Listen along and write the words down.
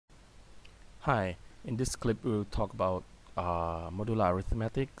Hi, in this clip we'll talk about modular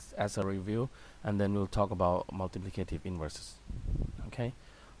arithmetic as a review, and then we'll talk about multiplicative inverses. Okay,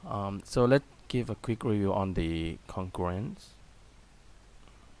 so let's give a quick review on the congruence.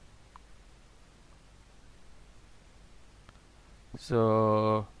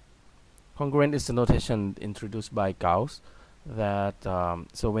 So congruent is the notation introduced by Gauss that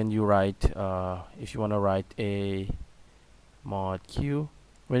so when you write if you want to write a mod q,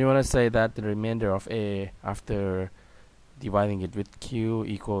 when you want to say that the remainder of a after dividing it with q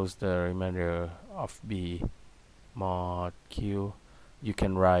equals the remainder of b mod q, you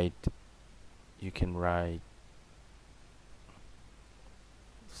can write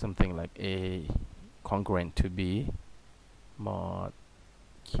something like a congruent to b mod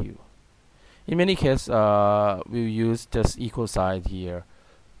q. In many cases we'll use just equal sign here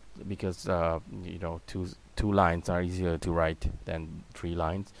because two lines are easier to write than 3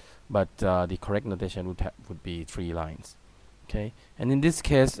 lines, but the correct notation would be 3 lines. Okay, and in this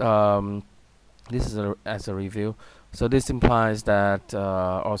case this is as a review, so this implies that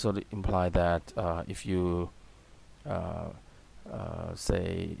imply that if you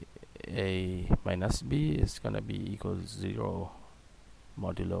say a minus b is gonna be equals 0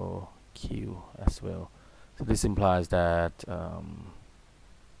 modulo q as well. So this implies that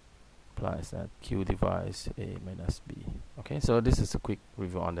q divides a minus b. Okay, so this is a quick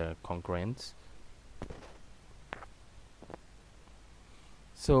review on the congruence.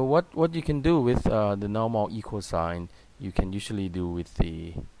 So what you can do with the normal equal sign, you can usually do with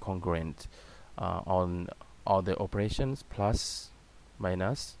the congruent on all the operations, plus,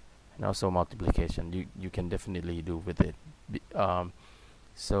 minus, and also multiplication. You can definitely do with it.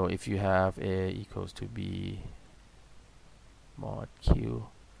 So if you have a equals to b mod q,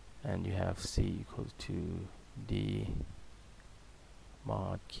 and you have c equals to d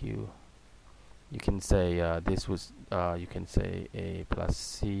mod q, you can say you can say a plus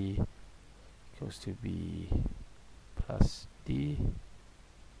c equals to b plus d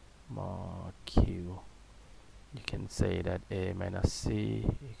mod q. You can say that a minus c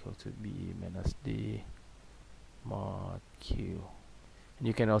equals to b minus d mod q. And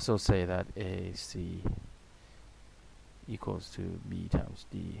you can also say that a c equals to b times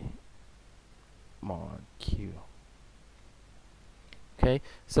d mod q. Okay,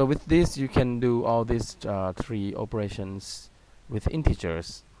 so with this you can do all these 3 operations with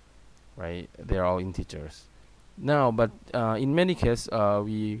integers, right? They're all integers. Now, but in many cases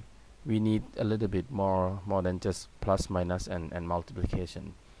we need a little bit more than just plus, minus, and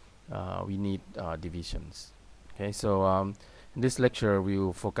multiplication. We need divisions. Okay, so in this lecture we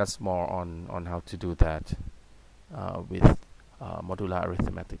will focus more on how to do that with modular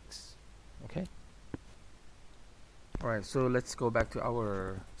arithmetics. Okay. Alright, so let's go back to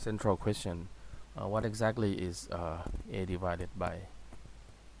our central question. What exactly is a divided by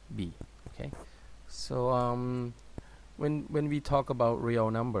b? Okay, so when we talk about real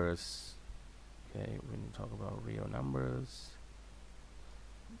numbers,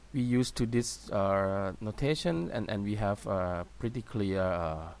 we use to this notation, and we have a pretty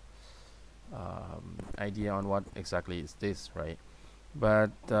clear idea on what exactly is this, right?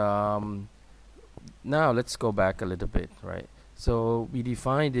 But now let's go back a little bit, right? So we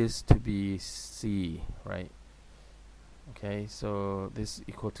define this to be c, right? Okay, so this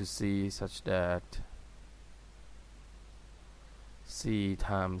equal to c such that c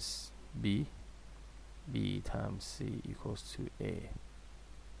times b times c equals to a,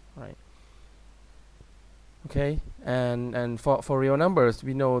 right? Okay, and for real numbers,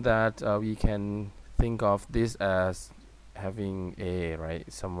 we know that we can think of this as having a,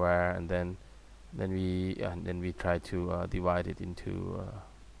 right, somewhere, and then we try to divide it into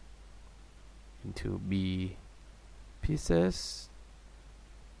b pieces,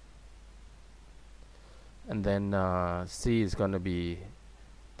 and then c is going to be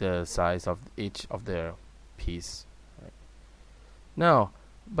the size of each of their piece, right? Now,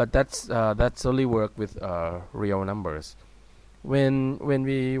 but that's only work with real numbers. When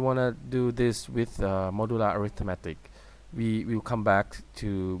we want to do this with modular arithmetic, we will come back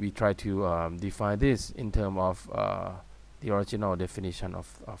to, we try to define this in terms of the original definition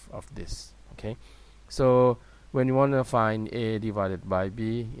of this. Okay, so when you want to find a divided by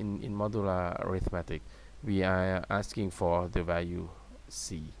b in modular arithmetic, we are asking for the value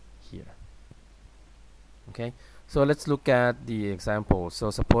c here. Okay, so let's look at the example.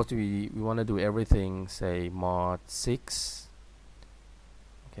 So suppose we want to do everything, say mod 6.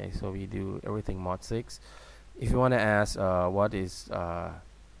 Okay, so we do everything mod 6. If you want to ask what is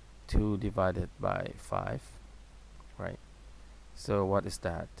 2 divided by 5, right? So what is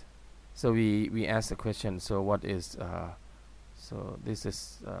that? So we ask the question, so what is so this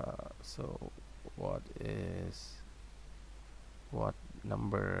is so what is what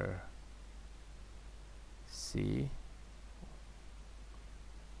number C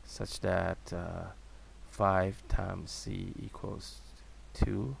such that 5 times C equals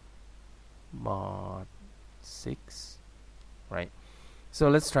 2 mod 6, right? So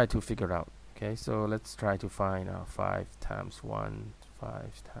let's try to figure out. Okay, so let's try to find 5 times 1,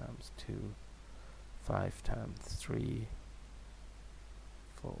 5 times 2, 5 times 3,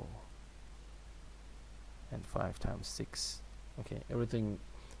 4, and 5 times 6. Okay, everything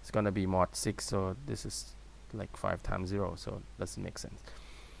is gonna be mod 6, so this is like 5 times 0, so it doesn't make sense.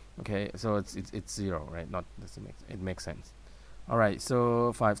 Okay, so it's 0, right? Not doesn't make it makes sense. All right,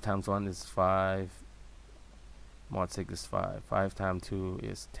 so 5 times 1 is 5, mod 6 is 5, 5 times 2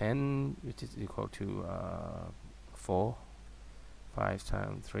 is 10, which is equal to 4, 5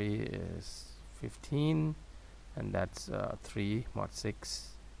 times 3 is 15, and that's 3 mod 6,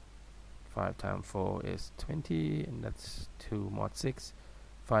 5 times 4 is 20, and that's 2 mod 6,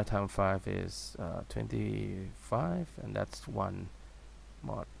 5 times 5 is 25, and that's 1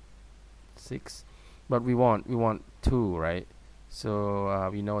 mod 6. But we want 2, right? So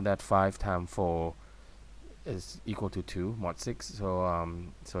we know that 5 times 4 is equal to 2 mod 6, so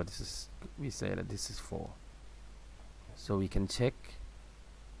so this is, we say that this is 4. So we can check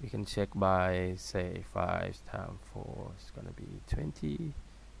by, say, 5 times 4 is going to be 20,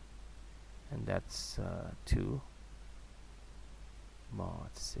 and that's 2 mod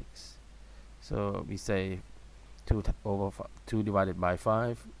 6. So we say 2 divided by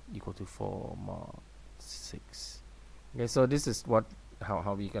 5 equal to 4 mod 6. Okay, so this is what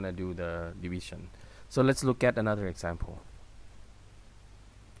how we're gonna do the division. So let's look at another example.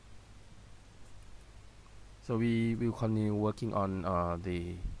 So we will continue working on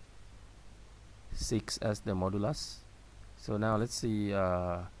the 6 as the modulus. So now let's see,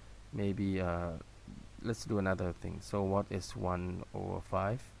 maybe let's do another thing. So what is 1 over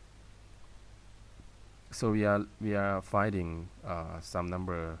 5? So we are finding some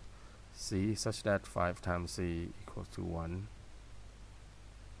number C such that 5 times C equals to 1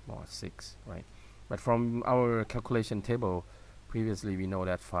 mod 6, right? But from our calculation table previously, we know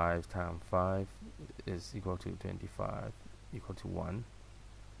that 5 times 5 is equal to 25 equal to 1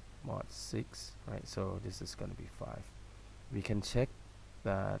 mod 6, right? So this is going to be 5. We can check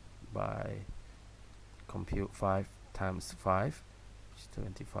that by compute 5 times 5, which is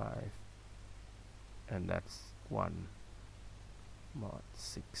 25, and that's 1 mod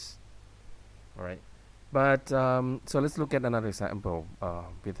 6. All right, but so let's look at another example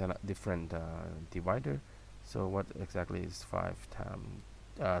with a different divider. So what exactly is 5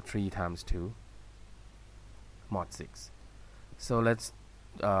 times 3 times 2 mod 6? So let's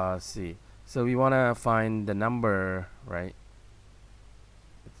see. So we want to find the number, right?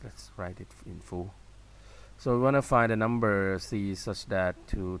 Let's write it in full. So we want to find a number C such that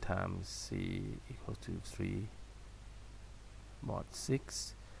 2 times C equals to 3 mod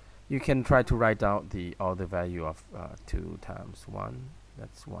 6. You can try to write out all the value of 2 times 1,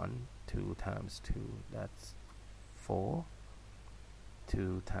 that's 1, 2 times 2, that's 4,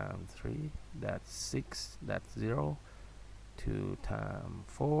 2 times 3, that's 6, that's 0, 2 times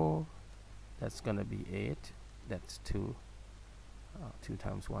 4, that's gonna be 8, that's 2, 2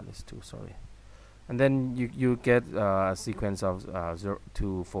 times 1 is 2, sorry. And then you get a sequence of 0,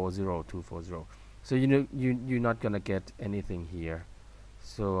 2, 4, 0, 2, 4, 0. So you're not gonna get anything here.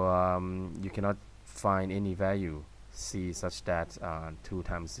 So you cannot find any value C such that 2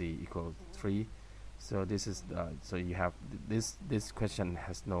 times C equals 3. So this is so you have this question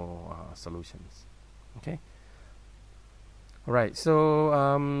has no solutions. Okay. All right.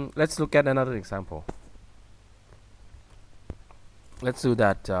 So let's look at another example. Let's do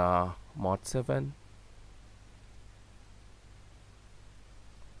that mod 7.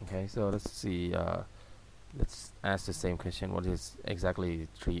 Okay. So let's see. Let's ask the same question. What is exactly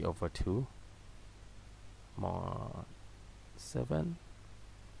 3 over 2 mod 7?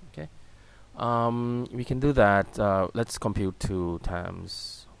 Okay. We can do that. Let's compute 2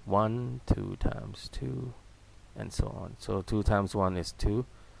 times 1, 2 times 2, and so on. So 2 times 1 is 2,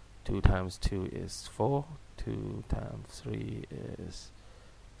 2 times 2 is 4, 2 times 3 is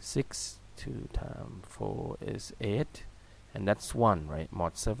 6, 2 times 4 is 8, and that's 1, right?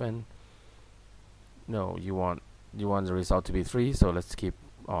 Mod 7. No, you want the result to be 3, so let's keep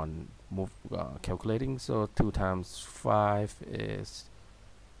on calculating. So 2 times 5 is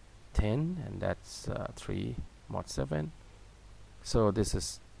 10, and that's 3 mod 7. So this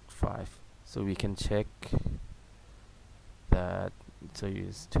is 5. So we can check that So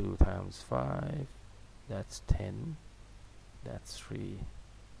use 2 times 5, that's 10, that's 3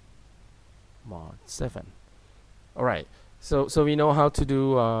 mod 7. Alright, so we know how to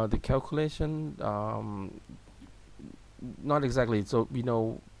do the calculation, not exactly, so we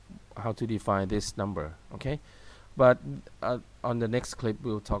know how to define this number, okay? But on the next clip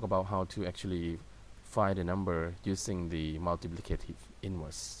we'll talk about how to actually find a number using the multiplicative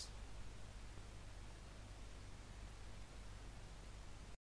inverse.